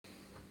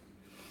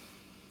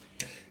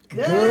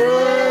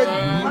Good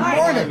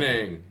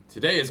morning.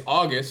 Today is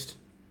August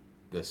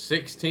the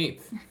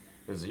 16th.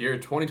 This is the year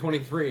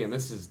 2023, and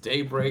this is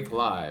Daybreak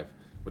Live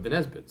with the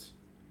Nesbits.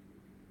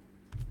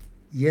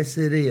 Yes,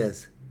 it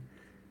is.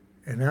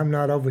 And I'm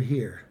not over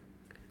here.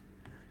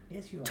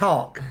 Yes, you are.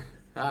 Talk.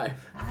 Hi.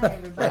 Hi,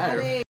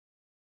 everybody.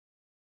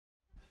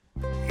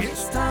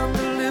 It's time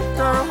to lift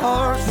our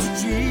hearts to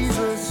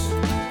Jesus.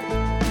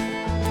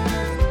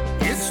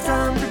 It's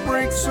time to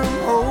break some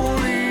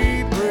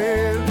holy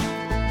bread.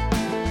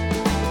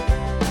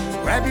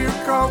 Grab your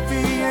coffee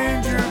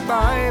and your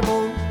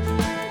Bible.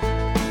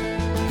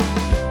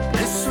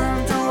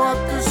 Listen to what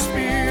the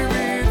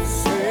Spirit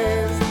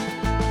says.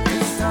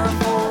 It's time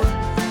for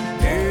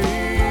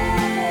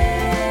Daybreak.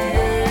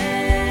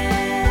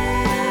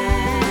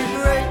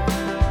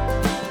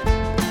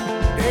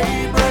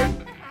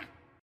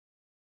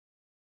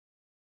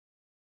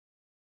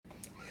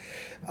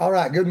 All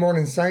right. Good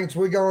morning, saints.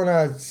 We're going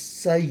to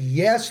say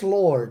yes,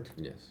 Lord.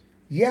 Yes.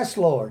 Yes,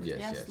 Lord. Yes,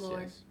 Yes, yes,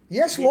 Lord. yes.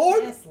 Yes,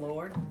 Lord. Yes,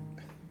 Lord.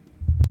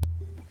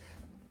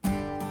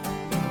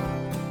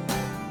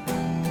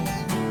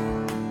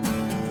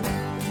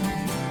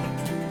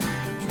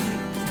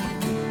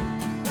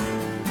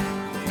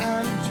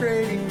 I'm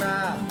trading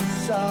my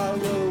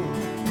sorrow.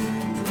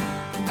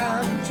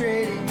 I'm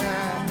trading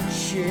my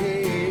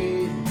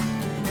shame.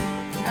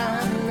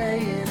 I'm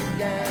laying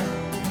down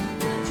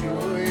the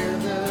joy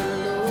of the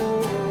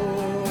Lord.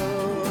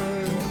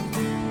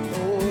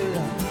 Oh,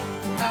 Lord.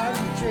 I'm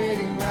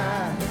trading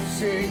my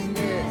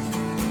sickness.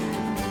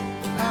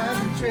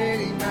 I'm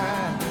trading my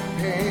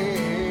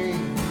pain.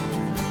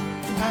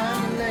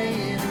 I'm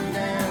laying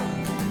down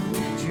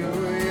the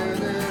joy of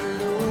the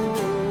Lord.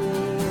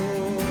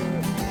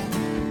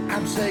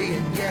 I'm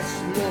saying yes,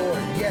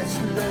 Lord, yes,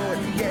 Lord,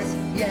 yes,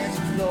 yes,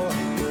 Lord,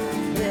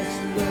 yes,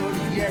 Lord,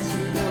 yes,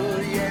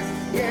 Lord, yes,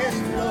 yes,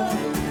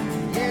 Lord,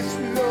 yes,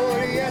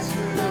 Lord, yes,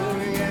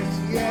 Lord, yes,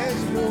 yes,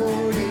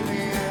 Lord,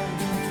 amen.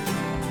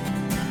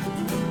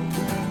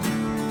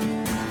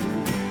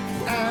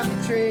 I'm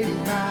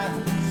trading my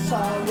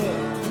sorrow.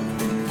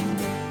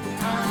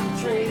 I'm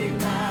trading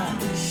my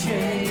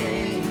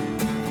shame.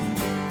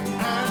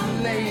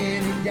 I'm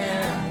laying it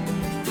down.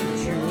 The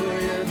joy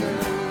of the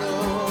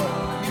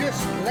Lord.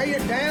 Just lay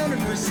it down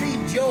and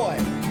receive joy.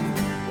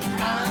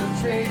 I'm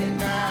trading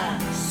my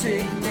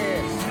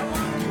sickness.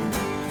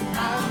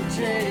 I'm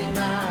trading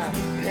my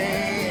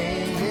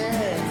pain.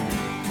 Yeah.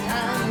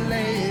 I'm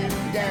laying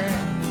it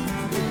down.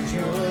 The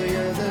joy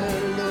of the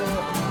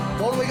Lord.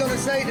 What are we going to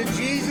say to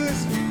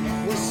Jesus?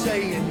 We're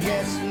saying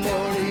yes,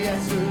 Lord,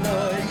 yes,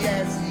 Lord,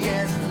 yes,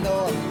 yes,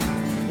 Lord.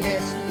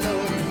 Yes,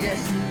 Lord,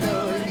 yes,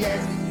 Lord,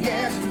 yes,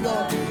 yes,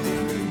 Lord.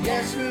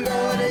 Yes,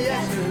 Lord,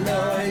 yes,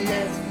 Lord,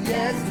 yes,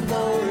 yes,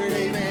 Lord,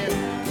 amen.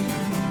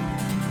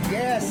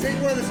 Yeah, sing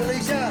with us,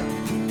 Alicia.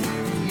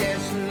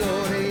 Yes,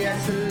 Lord,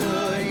 yes,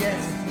 Lord,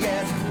 yes,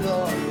 yes,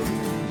 Lord.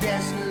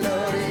 Yes,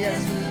 Lord,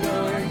 yes,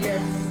 Lord,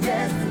 yes,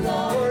 yes,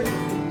 Lord.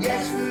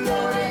 Yes,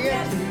 Lord,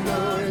 yes,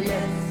 Lord,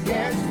 yes,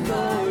 yes,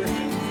 Lord.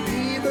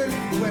 Even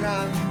when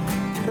I'm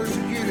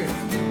persecuted,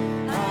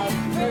 I'm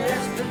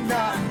blessed but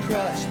not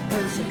crushed,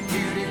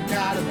 persecuted,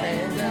 not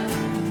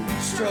abandoned,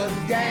 struck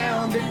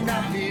down but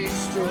not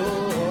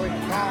destroyed.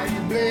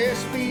 I'm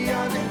blessed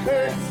beyond the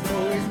curse,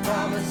 for His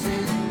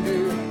promises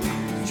new.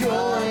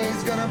 Joy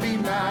is gonna be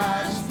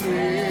my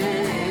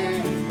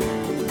strength.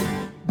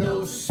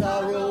 Though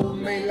sorrow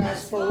may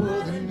last for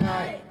the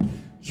night,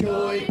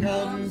 joy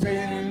comes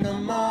in the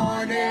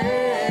morning.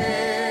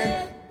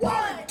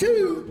 1,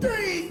 2,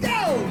 3,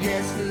 go!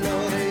 Yes,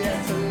 Lord,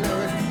 yes,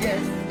 Lord,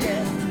 yes,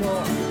 yes,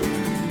 Lord.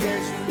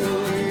 Yes,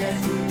 Lord,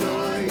 yes,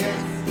 Lord, yes,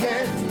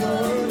 yes,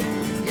 Lord.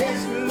 Yes,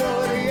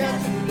 Lord,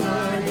 yes,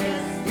 Lord,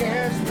 yes,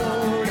 yes,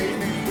 Lord,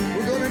 amen.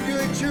 We're gonna do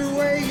it your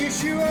way,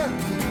 Yeshua.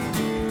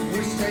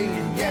 We're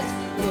saying yes,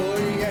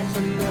 Lord, yes,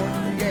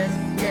 Lord, yes,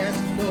 yes,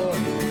 Lord.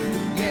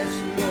 Yes,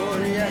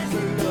 Lord, yes,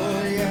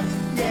 Lord, yes,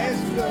 yes,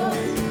 Lord.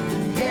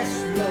 Yes,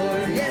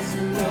 Lord, yes,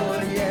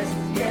 Lord, yes,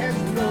 yes,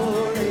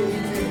 Lord,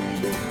 amen.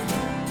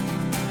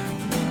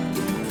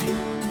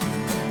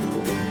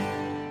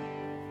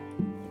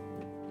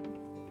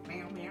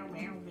 Meow, meow,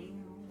 meow, meow.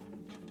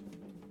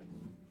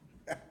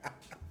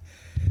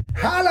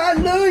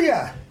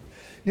 Hallelujah!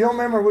 You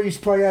remember we used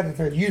to play that at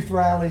the youth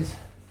rallies?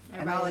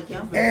 Everybody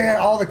jumping. And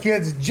all the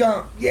kids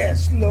jump.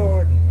 Yes,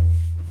 Lord.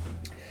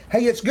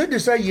 Hey, it's good to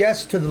say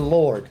yes to the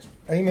Lord.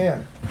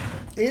 Amen.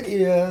 It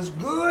is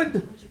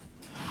good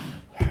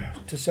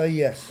to say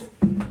yes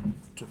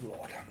to the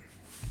Lord.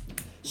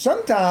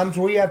 Sometimes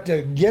we have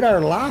to get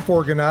our life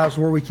organized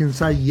where we can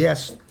say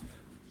yes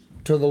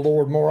to the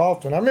Lord more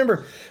often. I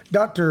remember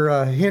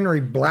Dr.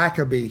 Henry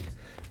Blackaby. I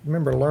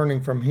remember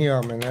learning from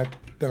him, and that's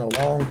been a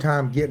long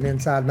time getting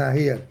inside my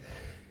head.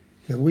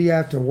 That we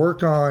have to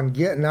work on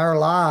getting our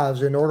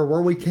lives in order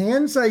where we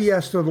can say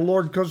yes to the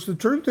Lord, because the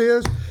truth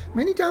is,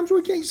 many times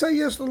we can't say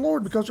yes to the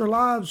Lord because our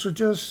lives are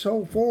just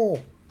so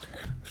full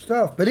of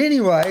stuff. But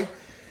anyway,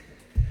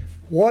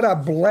 what a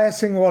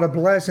blessing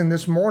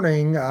this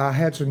morning. I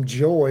had some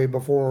joy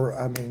before,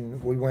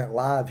 we went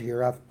live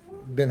here. I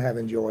been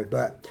having joy,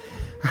 but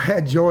I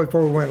had joy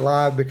before we went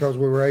live because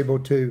we were able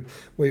to.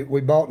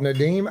 We bought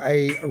Nadeem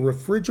a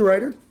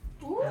refrigerator,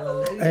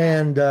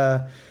 and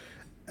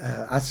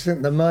I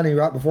sent the money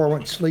right before I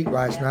went to sleep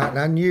last night, and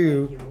I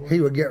knew he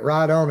would get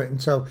right on it.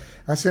 And so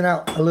I sent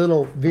out a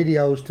little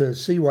videos to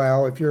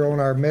CWOW, if you're on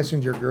our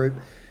messenger group,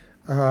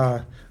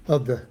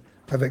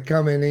 of it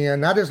coming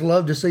in. I just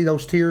love to see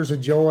those tears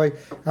of joy.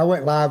 I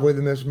went live with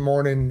them this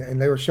morning,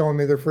 and they were showing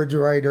me the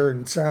refrigerator,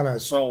 and Santa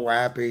is so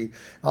happy.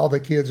 All the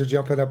kids are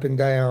jumping up and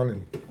down,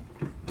 and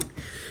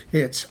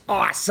it's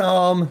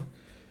awesome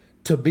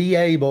to be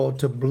able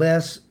to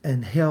bless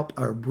and help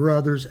our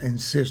brothers and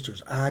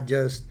sisters. I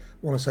just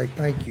want to say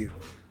thank you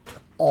to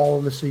all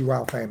of the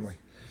CWOW family.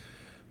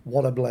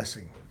 What a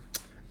blessing.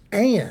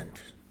 And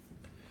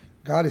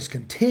God is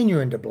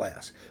continuing to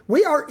bless.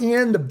 We are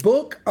in the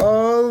book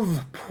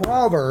of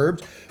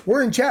Proverbs.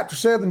 We're in chapter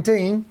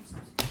 17.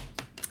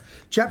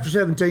 Chapter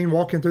 17,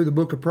 walking through the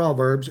book of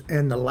Proverbs.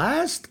 And the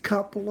last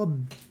couple of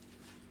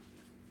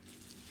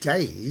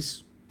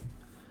days,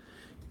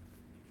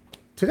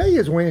 today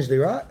is Wednesday,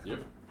 right? Yep.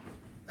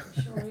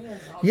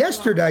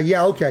 Yesterday,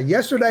 yeah, okay.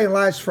 Yesterday and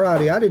last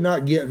Friday, I did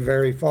not get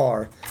very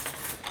far.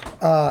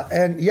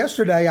 And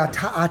yesterday, I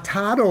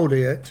titled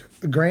it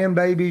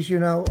Grandbabies,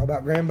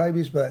 about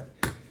grandbabies, but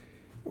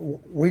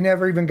we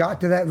never even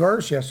got to that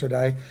verse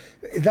yesterday.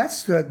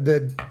 That's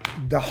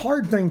the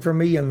hard thing for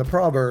me in the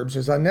Proverbs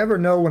is I never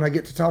know when I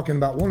get to talking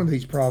about one of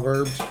these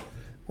Proverbs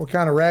what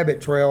kind of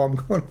rabbit trail I'm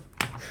going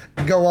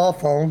to go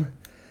off on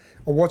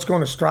or what's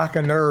going to strike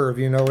a nerve,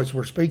 as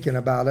we're speaking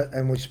about it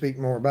and we speak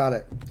more about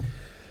it.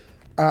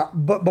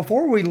 But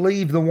before we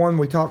leave the one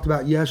we talked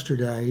about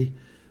yesterday,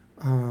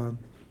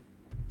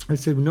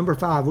 let's see, number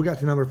 5, we got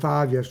to number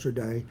 5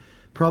 yesterday,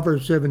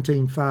 Proverbs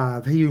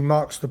 17:5, he who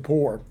mocks the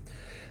poor.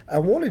 I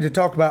wanted to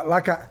talk about,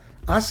 like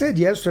I said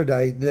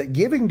yesterday, that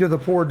giving to the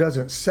poor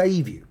doesn't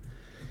save you.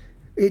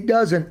 It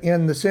doesn't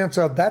in the sense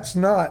of that's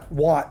not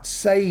what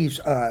saves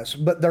us,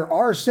 but there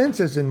are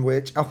senses in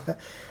which,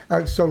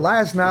 so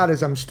last night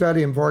as I'm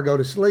studying before I go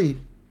to sleep,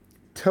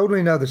 totally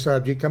another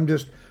subject, I'm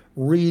just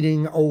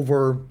reading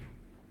over,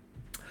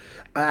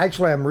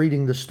 actually I'm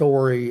reading the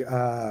story,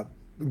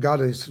 God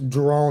has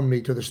drawn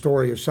me to the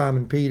story of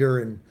Simon Peter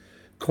and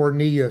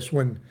Cornelius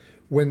when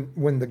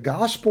the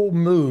gospel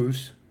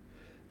moves.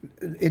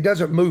 It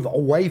doesn't move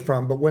away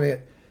from, but when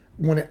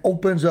it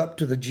opens up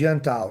to the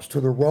Gentiles,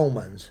 to the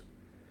Romans,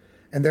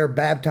 and they're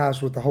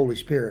baptized with the Holy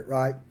Spirit,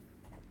 right?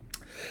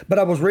 But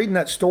I was reading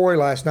that story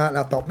last night, and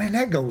I thought, man,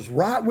 that goes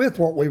right with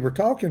what we were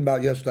talking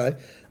about yesterday.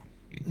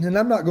 And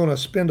I'm not going to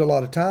spend a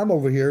lot of time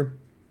over here.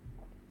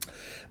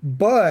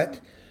 But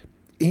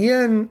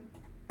in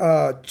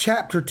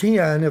chapter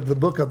 10 of the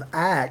book of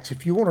Acts,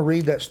 if you want to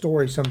read that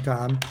story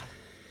sometime,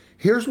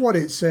 here's what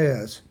it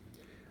says,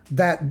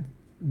 that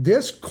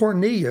this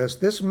Cornelius,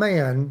 this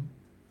man,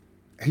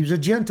 he was a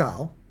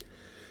Gentile,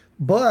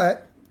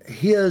 but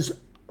his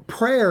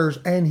prayers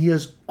and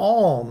his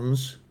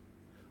alms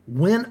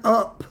went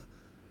up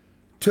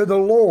to the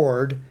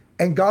Lord,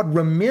 and God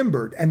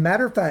remembered. And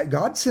matter of fact,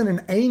 God sent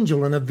an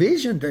angel in a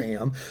vision to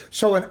him.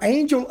 So an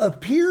angel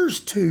appears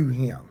to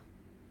him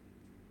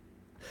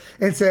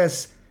and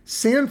says,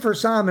 send for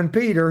Simon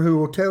Peter, who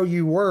will tell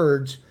you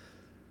words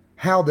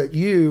how that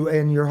you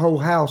and your whole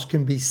house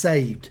can be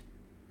saved.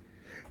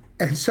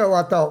 And so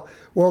I thought,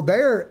 well,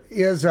 there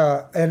is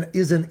an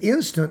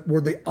instant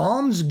where the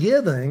alms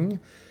giving,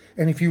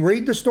 and if you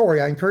read the story,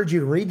 I encourage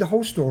you to read the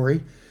whole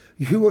story,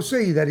 you will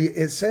see that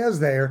it says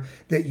there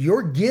that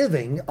your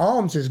giving,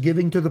 alms is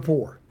giving to the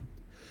poor.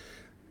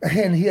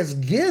 And his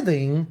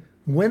giving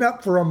went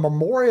up for a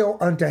memorial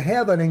unto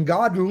heaven, and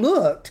God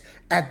looked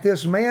at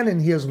this man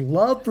and his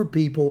love for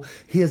people,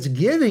 his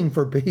giving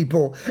for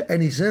people,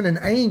 and he sent an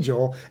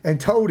angel and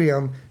told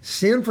him,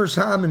 send for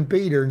Simon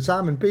Peter, and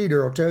Simon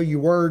Peter will tell you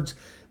words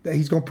that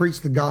he's going to preach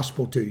the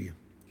gospel to you,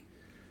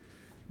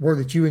 where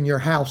that you and your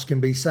house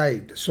can be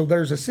saved. So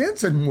there's a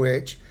sense in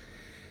which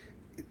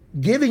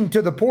giving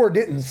to the poor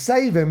didn't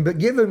save him, but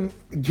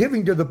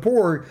giving to the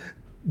poor,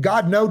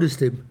 God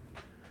noticed him.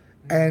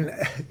 And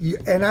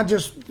I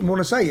just want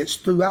to say it's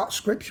throughout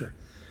Scripture.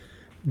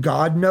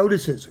 God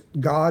notices,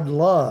 God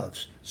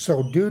loves.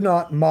 So do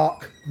not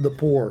mock the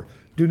poor.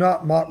 Do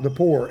not mock the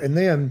poor. And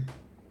then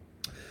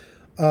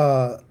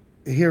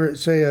here it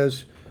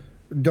says,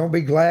 don't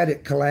be glad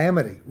at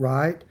calamity,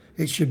 right?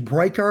 It should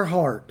break our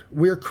heart.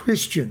 We're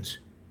Christians.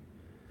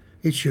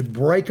 It should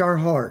break our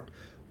heart.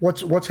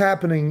 What's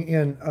happening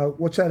in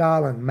what's that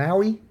island,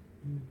 Maui?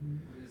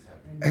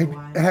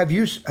 Mm-hmm. Have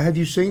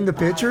you seen the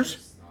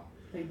pictures?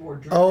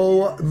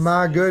 Oh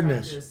my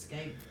goodness!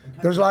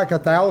 There's like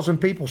 1,000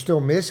 people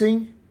still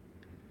missing.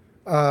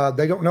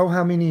 They don't know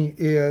how many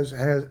is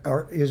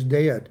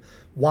dead.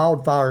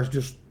 Wildfires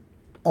just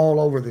all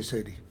over the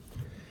city.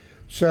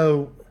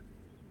 So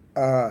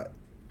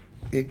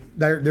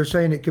they're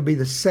saying it could be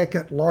the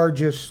second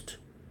largest,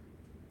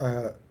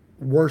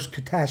 worst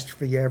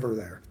catastrophe ever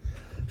there.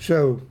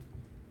 So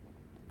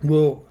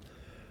we'll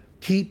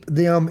keep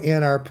them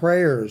in our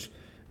prayers.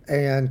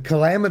 And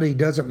calamity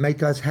doesn't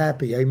make us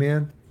happy.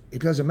 Amen.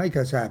 It doesn't make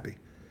us happy.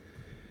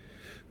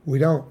 We're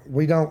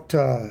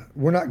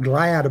not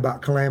glad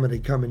about calamity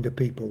coming to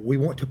people. We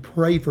want to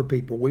pray for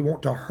people. We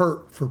want to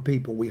hurt for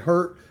people. We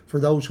hurt for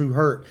those who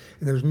hurt.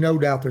 And there's no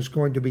doubt there's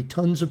going to be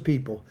tons of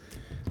people,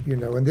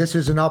 and this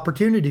is an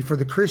opportunity for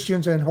the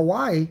Christians in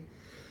Hawaii,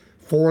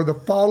 for the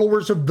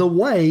followers of the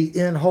way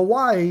in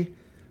Hawaii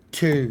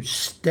to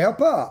step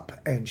up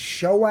and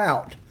show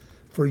out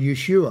for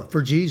Yeshua,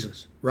 for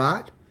Jesus,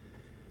 right?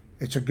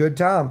 It's a good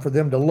time for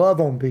them to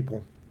love on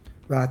people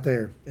right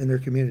there in their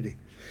community.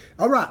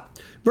 All right.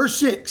 Verse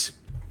 6.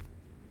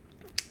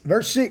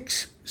 Verse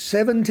 6,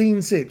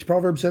 17:6.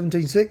 Proverbs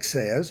 17:6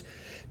 says,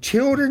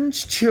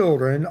 children's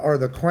children are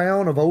the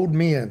crown of old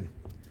men,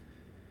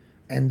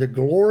 and the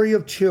glory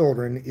of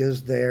children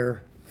is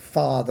their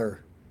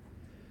father.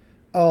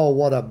 Oh,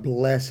 what a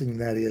blessing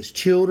that is.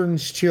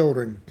 Children's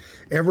children.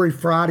 Every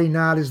Friday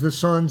night as the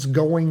sun's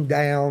going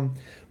down,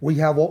 we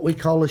have what we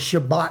call a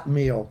Shabbat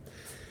meal.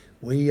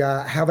 We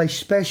have a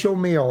special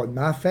meal in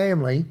my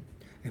family,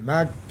 and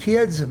my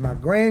kids and my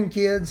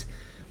grandkids.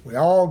 We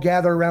all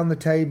gather around the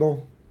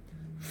table.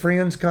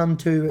 Friends come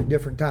too at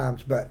different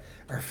times, but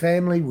our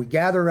family, we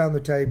gather around the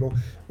table.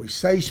 We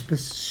say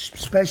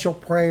special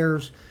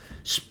prayers,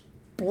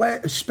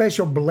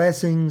 special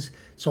blessings.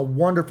 It's a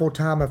wonderful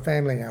time of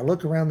family. And I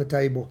look around the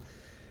table,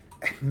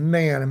 and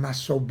man, am I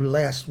so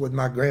blessed with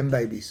my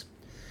grandbabies.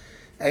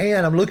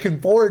 And I'm looking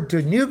forward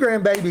to new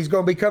grandbabies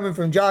going to be coming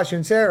from Josh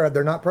and Sarah.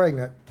 They're not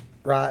pregnant,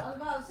 right? I was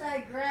about to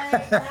say, great.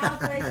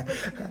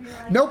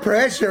 Now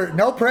Facebook.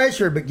 No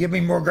pressure, but give me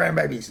more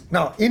grandbabies.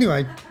 No,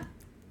 anyway.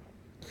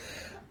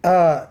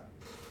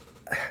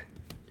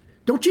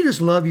 Don't you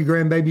just love your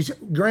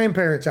grandbabies?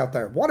 Grandparents out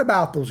there, what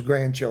about those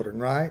grandchildren,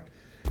 right?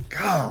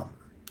 God,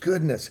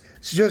 goodness,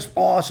 it's just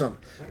awesome.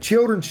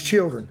 Children's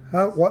children.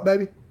 Huh? What,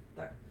 baby?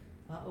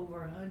 Over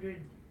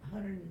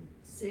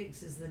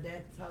 106 is the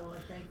death toll, I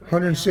think. Right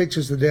 106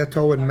 is the death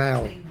toll in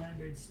Maui.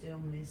 1,300 still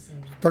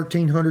missing.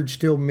 1,300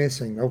 still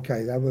missing.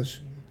 Okay, that was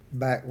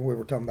back when we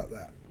were talking about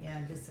that.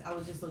 Yeah, I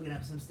was just looking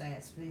up some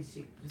stats. Please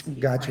just keep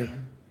Gotcha.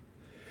 praying.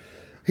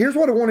 Here's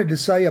what I wanted to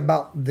say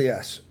about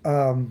this.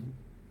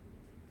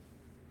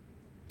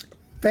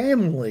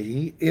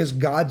 Family is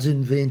God's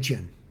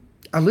invention.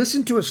 I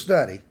listened to a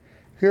study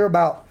here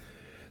about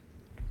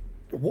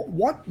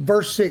what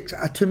verse 6,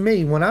 to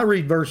me, when I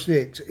read verse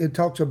 6, it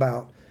talks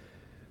about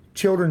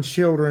children's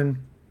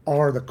children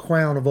are the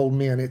crown of old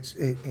men. It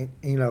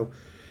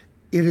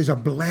is a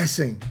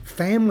blessing.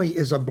 Family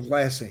is a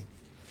blessing.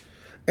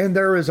 And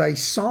there is a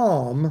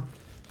psalm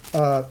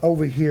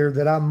over here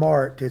that I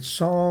marked. It's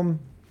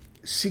Psalm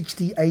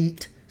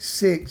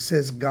 68:6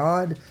 says,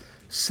 God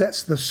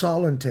sets the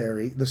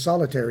solitary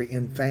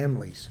in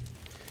families.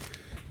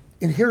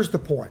 And here's the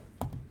point.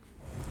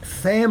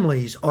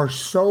 Families are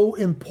so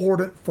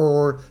important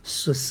for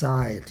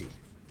society.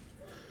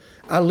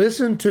 I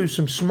listened to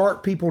some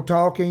smart people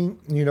talking,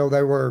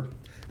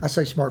 I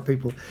say smart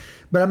people,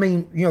 but I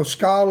mean,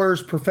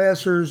 scholars,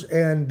 professors,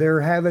 and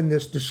they're having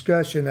this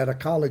discussion at a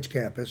college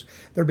campus.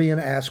 They're being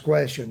asked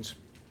questions.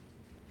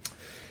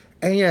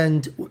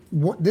 And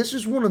this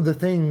is one of the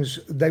things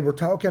they were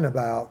talking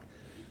about,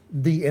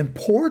 the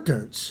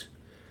importance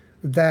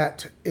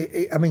that,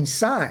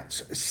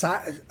 science,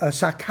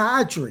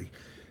 psychiatry,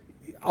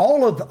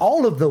 all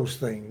of those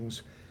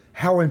things,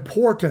 how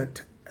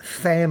important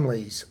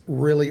families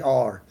really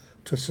are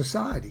to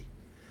society.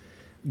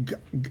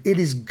 It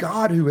is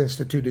God who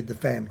instituted the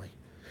family.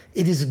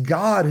 It is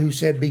God who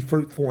said, be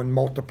fruitful and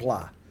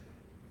multiply.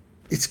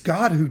 It's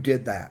God who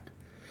did that.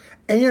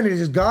 And it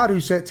is God who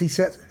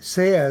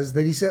says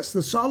that he sets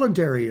the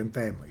solitary in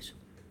families.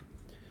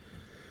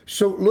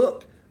 So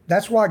look,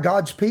 that's why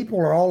God's people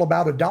are all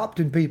about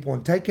adopting people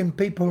and taking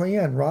people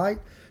in, right?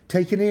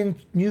 Taking in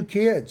new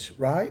kids,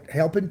 right?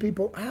 Helping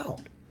people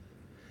out.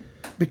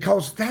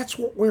 Because that's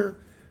what we're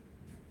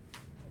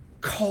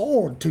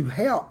called to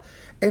help.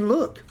 And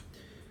look,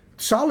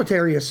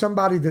 solitary is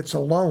somebody that's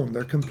alone.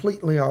 They're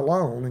completely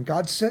alone. And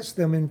God sets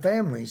them in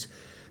families.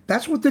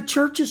 That's what the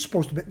church is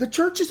supposed to be. The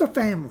church is a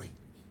family.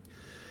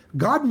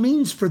 God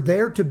means for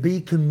there to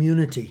be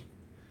community.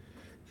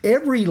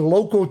 Every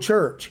local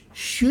church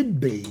should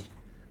be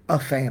a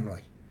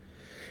family.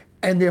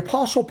 And the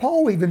Apostle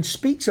Paul even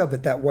speaks of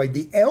it that way.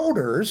 The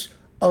elders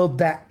of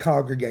that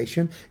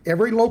congregation,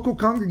 every local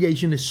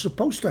congregation is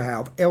supposed to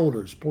have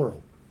elders,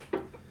 plural.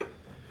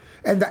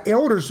 And the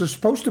elders are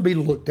supposed to be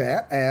looked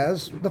at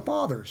as the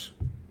fathers.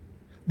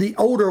 The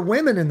older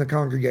women in the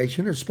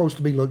congregation are supposed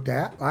to be looked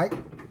at like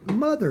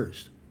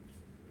mothers.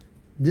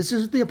 This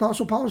is the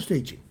Apostle Paul's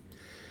teaching.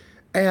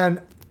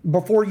 And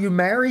before you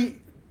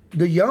marry,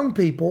 the young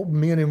people,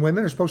 men and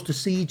women, are supposed to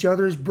see each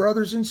other as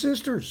brothers and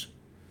sisters.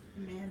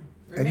 Amen.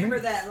 Remember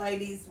that,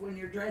 ladies, when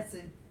you're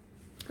dressing.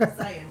 Just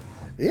saying.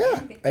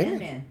 Yeah. And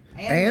men.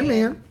 And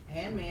men.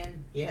 And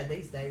men. Yeah,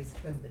 these days.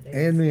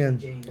 And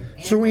men.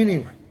 So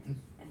anyway.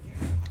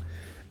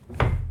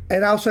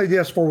 And I'll say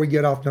this before we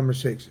get off number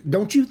 6.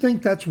 Don't you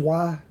think that's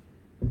why?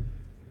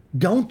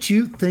 Don't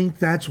you think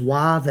that's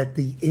why that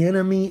the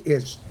enemy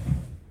is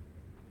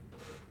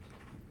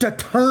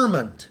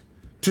determined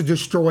to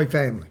destroy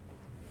family,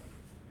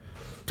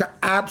 to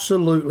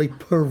absolutely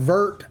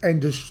pervert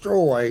and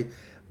destroy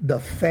the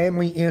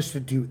family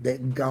institute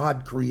that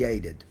God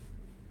created.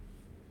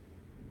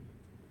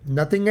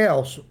 Nothing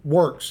else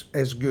works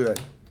as good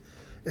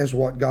as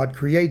what God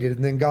created.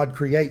 And then God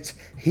creates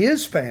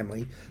his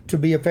family to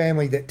be a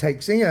family that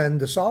takes in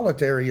the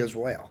solitary as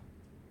well.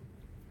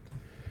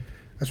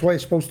 That's the way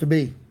it's supposed to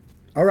be.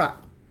 All right.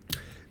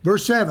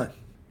 Verse 7.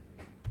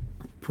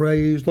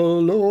 Praise the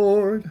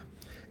Lord.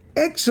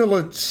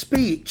 Excellent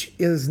speech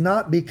is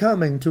not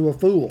becoming to a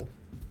fool,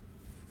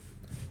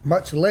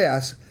 much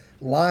less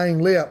lying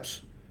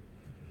lips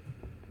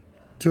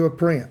to a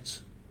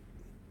prince.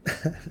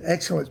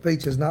 Excellent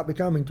speech is not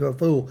becoming to a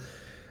fool.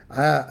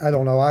 I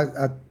don't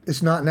know.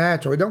 It's not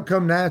natural. It don't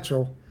come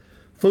natural.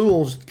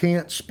 Fools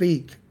can't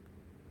speak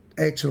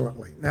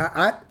excellently.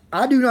 Now,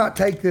 I do not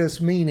take this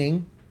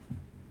meaning.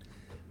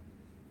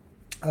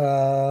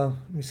 Let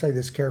me say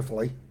this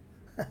carefully.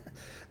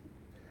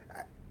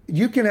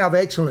 You can have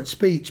excellent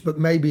speech, but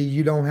maybe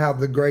you don't have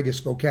the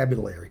greatest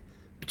vocabulary.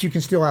 But you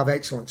can still have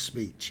excellent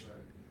speech.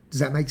 Does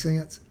that make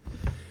sense?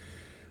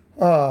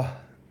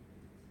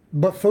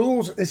 But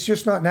fools, it's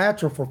just not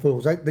natural for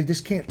fools. They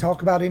just can't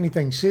talk about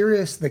anything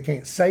serious. They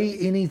can't say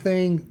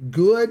anything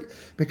good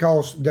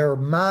because their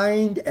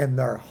mind and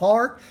their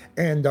heart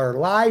and their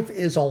life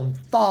is on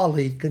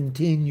folly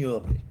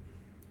continually.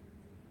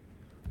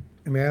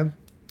 Amen?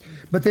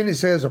 But then it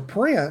says a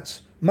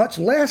prince, much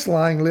less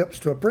lying lips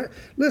to a prince.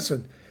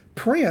 Listen,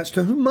 prince,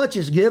 to whom much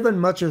is given,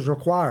 much is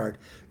required.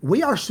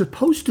 We are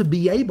supposed to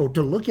be able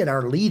to look at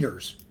our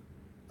leaders.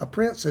 A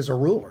prince is a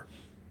ruler.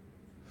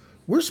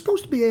 We're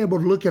supposed to be able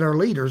to look at our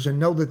leaders and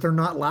know that they're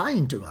not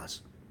lying to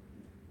us.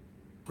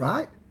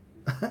 Right?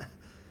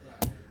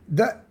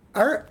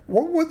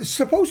 What it's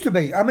supposed to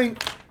be. I mean,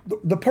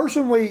 the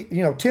person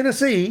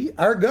Tennessee,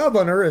 our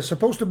governor is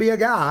supposed to be a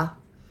guy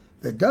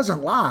that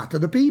doesn't lie to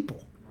the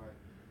people. Right.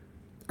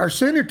 Our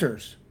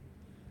senators,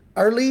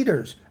 our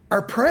leaders,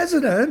 our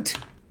president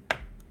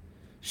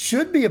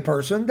should be a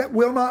person that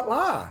will not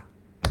lie.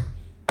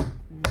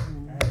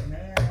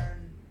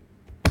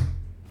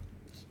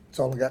 That's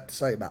all I got to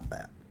say about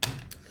that.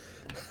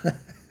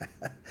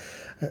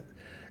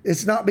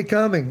 It's not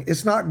becoming.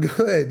 It's not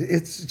good.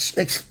 It's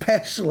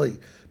especially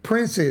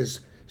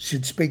princes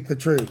should speak the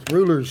truth.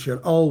 Rulers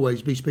should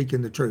always be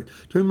speaking the truth.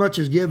 Too much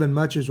is given,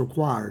 much is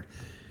required.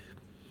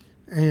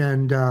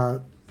 And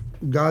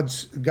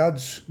God's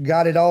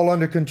got it all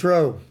under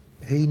control.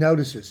 He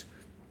notices.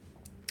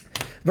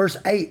 Verse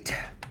 8.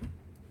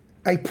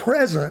 A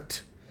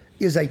present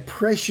is a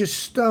precious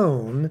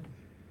stone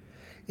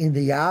in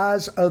the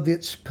eyes of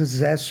its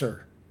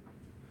possessor.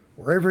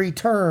 Wherever he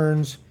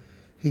turns,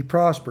 he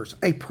prospers.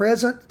 A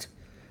present,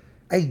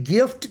 a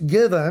gift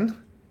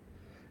given,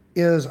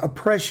 is a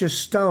precious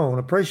stone.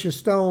 A precious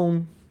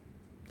stone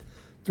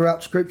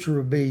throughout Scripture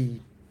would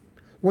be,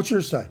 what's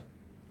yours say?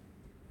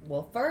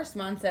 Well, first,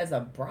 mine says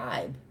a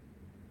bribe.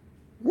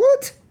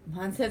 What?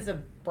 Mine says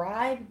a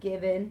bribe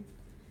given.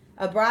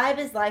 A bribe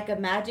is like a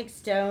magic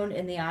stone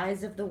in the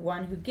eyes of the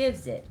one who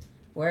gives it.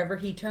 Wherever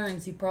he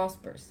turns, he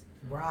prospers.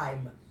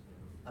 Bribe.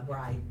 A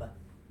bribe.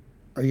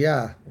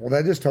 Yeah. Well,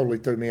 that just totally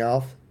threw me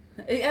off.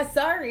 Yeah,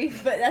 sorry,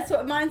 but that's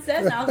what mine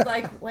says. And I was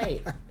like,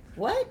 wait,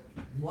 what?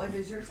 What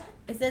does yours say?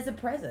 It says a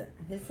present.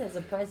 It says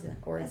a present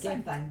or a The same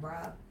gift. thing,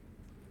 bribe.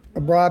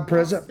 A bribe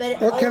present.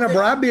 Well, can a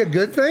bribe be a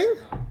good thing?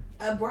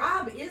 A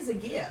bribe is a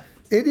gift.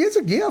 It is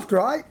a gift,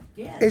 right?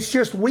 Yes. It's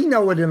just we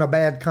know it in a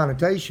bad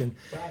connotation.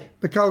 Right.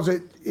 Because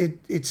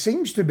it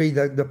seems to be,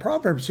 the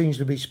proverb seems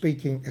to be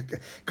speaking,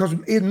 because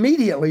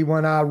immediately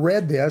when I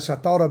read this, I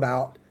thought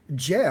about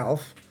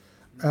Jeff,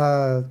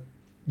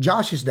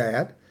 Josh's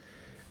dad,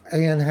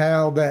 and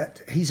how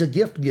that he's a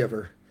gift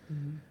giver.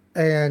 Mm-hmm.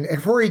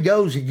 And where he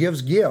goes, he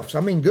gives gifts. I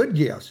mean, good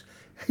gifts.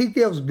 He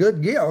gives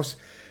good gifts.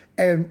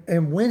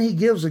 And when he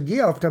gives a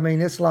gift, I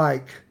mean, it's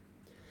like,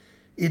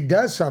 it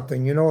does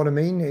something, you know what I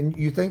mean? And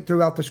you think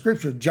throughout the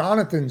scripture,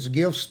 Jonathan's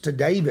gifts to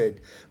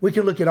David. We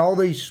can look at all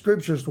these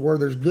scriptures to where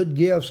there's good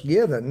gifts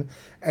given,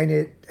 and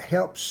it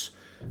helps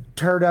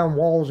tear down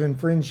walls in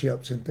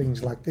friendships and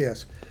things like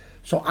this.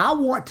 So I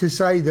want to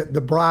say that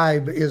the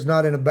bribe is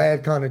not in a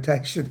bad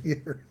connotation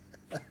here.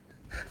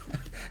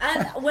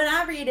 When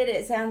I read it,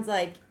 it sounds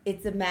like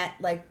it's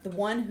like the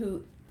one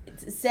who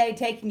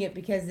taking it,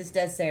 because this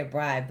does say a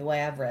bribe, the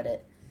way I've read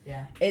it.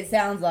 Yeah. It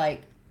sounds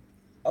like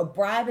a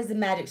bribe is a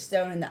magic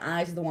stone in the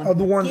eyes of the one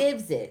who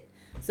gives it.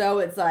 So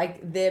it's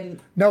like them.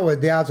 No, in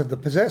the eyes of the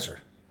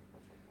possessor.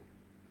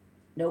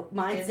 Nope,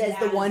 mine In says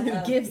the one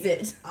who gives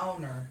it.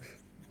 Owner.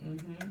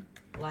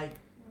 Mm-hmm. Like,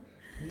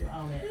 you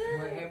own it.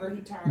 Wherever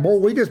he turns. Boy,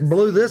 we just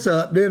blew this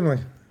up, didn't we?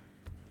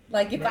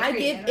 Like if I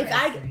give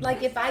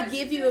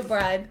you a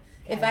bribe,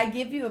 if I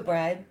give you a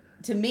bribe,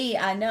 to me,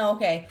 I know,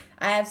 okay,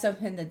 I have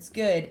something that's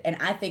good, and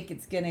I think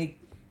it's gonna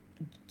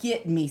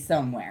get me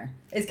somewhere.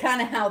 It's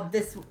kind of how the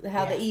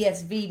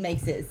ESV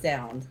makes it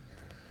sound.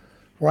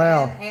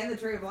 Wow. And the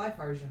Tree of Life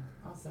version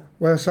also.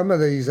 Well, some of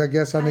these, I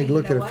guess I need to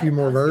look at a few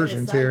more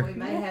versions here. We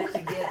may have to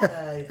get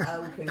the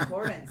old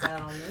concordance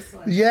out on this one.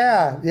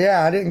 Yeah,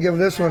 I didn't give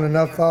this one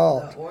enough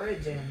thought. The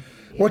origin.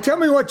 Well, tell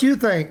me what you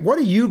think. What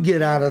do you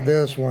get out of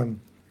this one?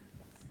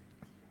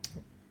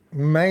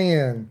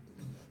 Man.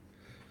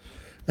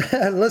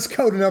 Let's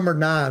go to number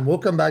 9. We'll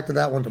come back to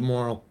that one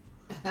tomorrow.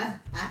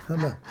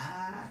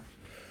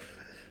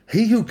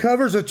 He who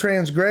covers a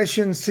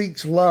transgression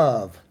seeks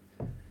love,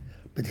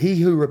 but he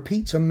who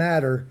repeats a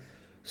matter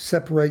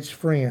separates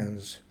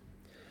friends.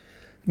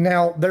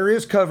 Now, there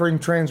is covering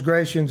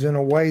transgressions in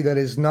a way that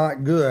is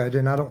not good,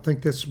 and I don't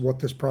think this is what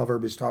this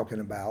proverb is talking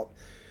about.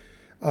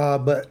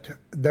 But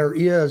there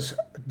is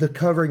the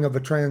covering of a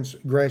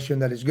transgression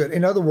that is good.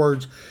 In other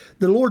words,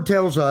 the Lord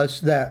tells us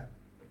that,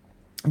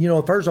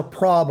 if there's a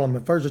problem,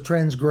 if there's a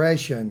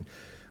transgression,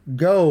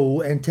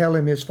 go and tell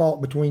him his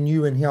fault between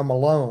you and him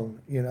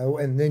alone,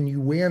 and then you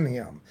win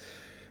him.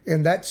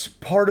 And that's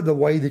part of the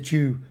way that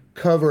you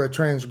cover a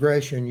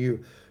transgression.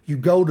 You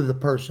go to the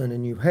person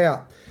and you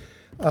help.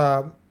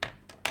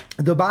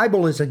 The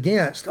Bible is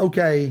against,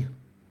 okay,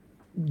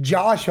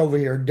 Josh over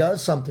here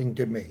does something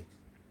to me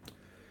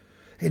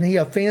and he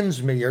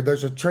offends me, or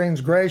there's a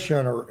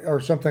transgression or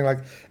something like,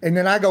 and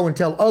then I go and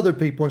tell other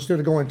people instead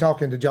of going and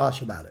talking to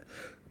Josh about it.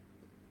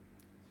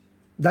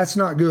 That's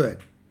not good,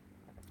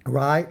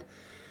 right?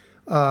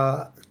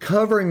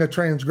 Covering a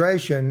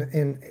transgression,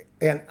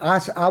 and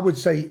I would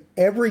say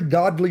every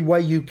godly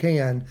way you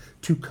can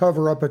to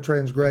cover up a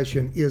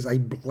transgression is a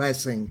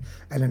blessing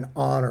and an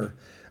honor.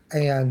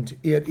 And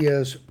it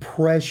is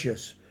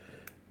precious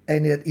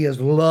and it is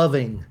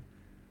loving.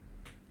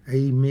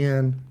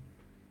 Amen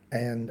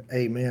and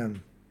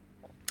amen.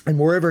 And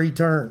wherever he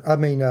turns,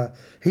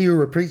 he who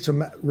repeats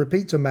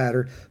a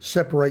matter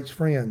separates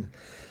friends.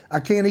 I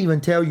can't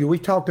even tell you,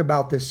 we've talked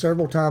about this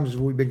several times as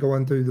we've been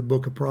going through the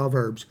book of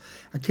Proverbs.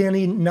 I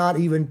can't not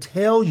even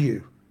tell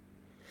you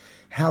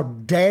how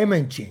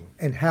damaging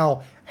and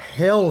how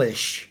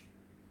hellish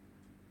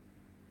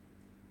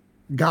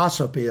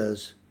gossip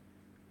is,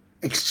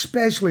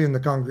 especially in the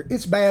congregation.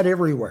 It's bad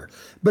everywhere,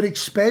 but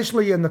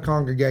especially in the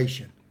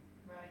congregation.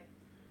 Right.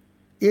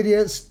 It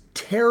is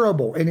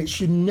terrible, and it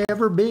should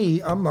never be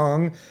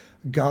among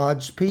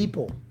God's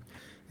people.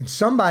 And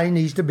somebody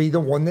needs to be the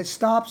one that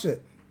stops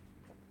it.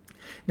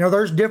 Now,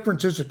 there's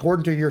differences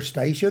according to your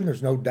station.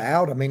 There's no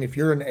doubt. If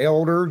you're an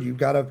elder, you've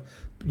got to,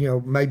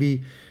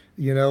 maybe,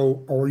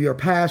 or you're a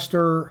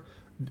pastor,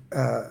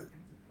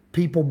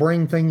 people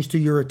bring things to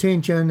your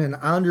attention. And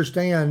I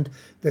understand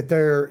that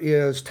there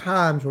is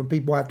times when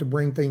people have to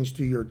bring things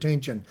to your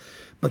attention.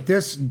 But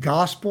this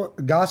gossip,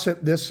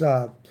 this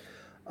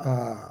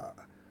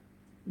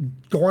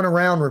going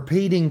around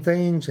repeating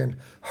things and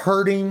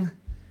hurting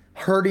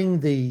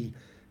the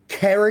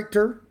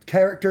character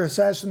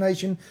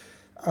assassination,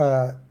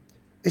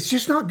 it's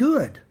just not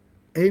good.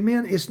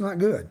 Amen. It's not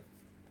good.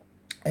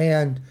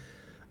 And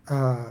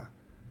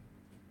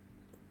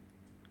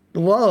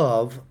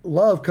love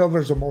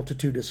covers a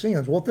multitude of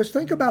sins. Well, just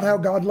think about how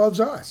God loves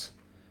us,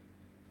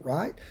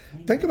 right?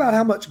 Think about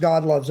how much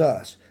God loves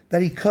us,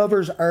 that he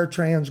covers our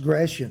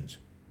transgressions,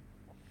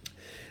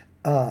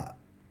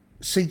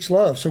 seeks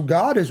love. So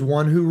God is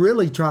one who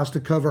really tries to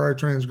cover our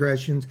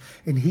transgressions,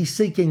 and he's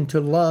seeking to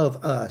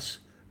love us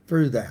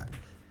through that.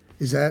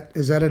 Is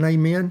that an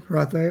amen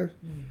right there?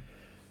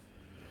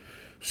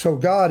 So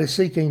God is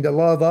seeking to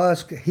love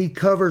us. He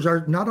covers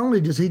not only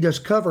does he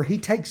just cover, he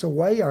takes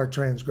away our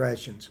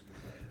transgressions.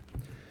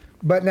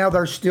 But now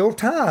there's still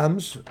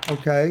times,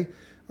 okay,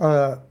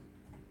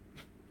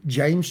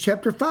 James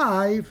chapter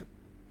 5,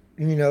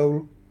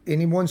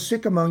 anyone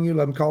sick among you,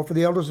 let them call for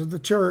the elders of the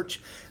church.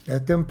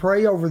 Let them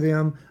pray over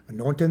them,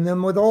 anointing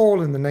them with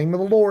oil in the name of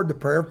the Lord. The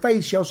prayer of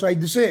faith shall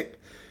save the sick.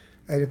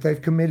 And if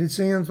they've committed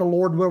sins, the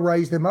Lord will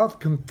raise them up.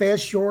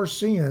 Confess your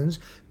sins,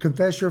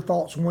 confess your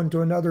faults one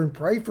to another, and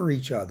pray for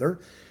each other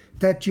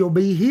that you'll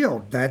be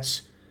healed.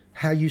 That's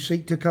how you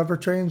seek to cover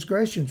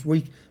transgressions.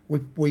 We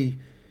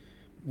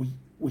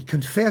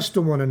confess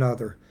to one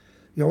another.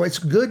 It's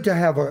good to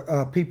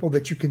have people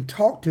that you can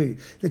talk to,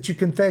 that you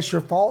confess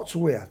your faults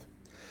with.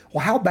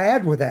 Well, how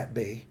bad would that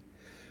be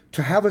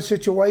to have a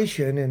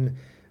situation in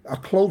a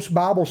close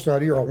Bible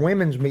study or a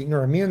women's meeting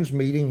or a men's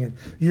meeting, and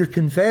you're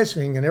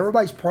confessing and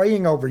everybody's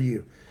praying over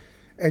you,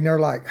 and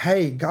they're like,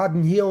 hey, God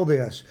can heal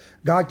this.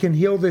 God can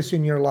heal this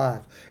in your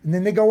life. And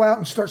then they go out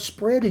and start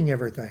spreading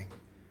everything.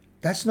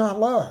 That's not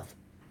love.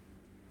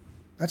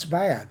 That's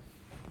bad.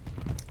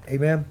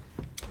 Amen.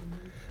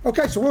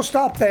 Okay, so we'll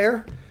stop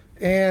there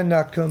and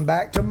come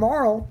back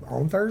tomorrow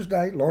on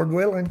Thursday, Lord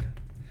willing.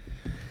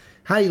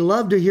 Hey,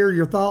 love to hear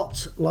your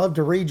thoughts. Love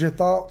to read your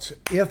thoughts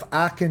if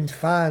I can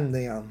find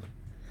them.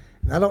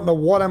 I don't know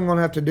what I'm going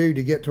to have to do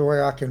to get to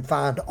where I can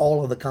find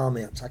all of the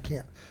comments. I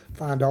can't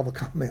find all the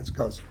comments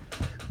because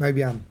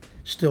maybe I'm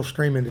still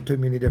streaming to too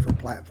many different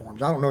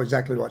platforms. I don't know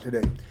exactly what to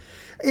do.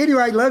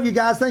 Anyway, love you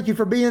guys. Thank you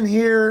for being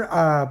here.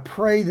 I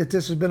pray that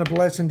this has been a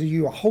blessing to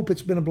you. I hope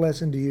it's been a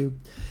blessing to you.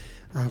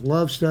 I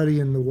love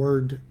studying the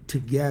Word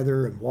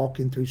together and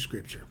walking through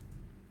Scripture.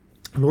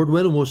 Lord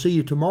willing, we'll see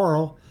you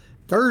tomorrow,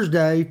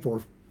 Thursday,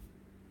 for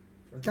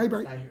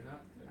daybreak.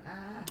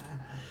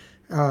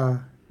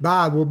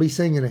 Bye. We'll be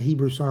singing a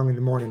Hebrew song in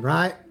the morning,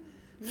 right?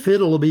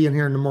 Fiddle will be in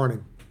here in the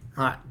morning.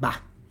 All right, bye.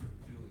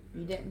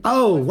 You didn't.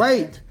 Oh,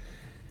 wait.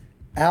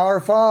 Our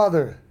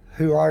Father,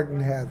 who art in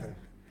heaven,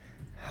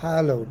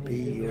 hallowed be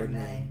your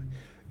name.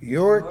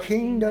 Your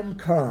kingdom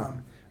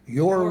come,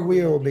 your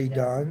will be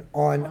done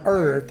on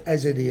earth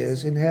as it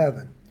is in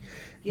heaven.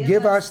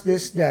 Give us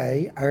this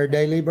day our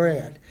daily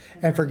bread,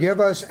 and forgive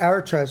us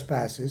our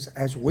trespasses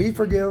as we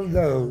forgive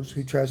those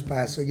who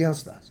trespass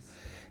against us.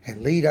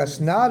 And lead us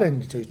not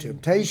into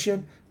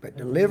temptation, but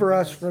deliver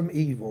us from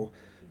evil.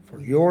 For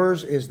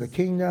yours is the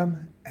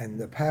kingdom and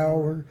the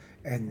power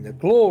and the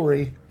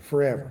glory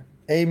forever.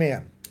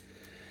 Amen.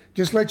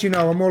 Just let you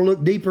know, I'm going to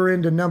look deeper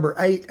into number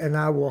 8, and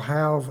I will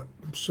have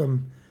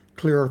some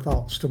clearer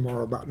thoughts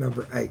tomorrow about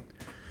number 8.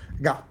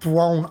 Got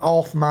thrown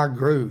off my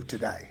groove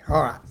today.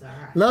 All right.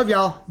 Love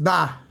y'all.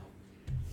 Bye.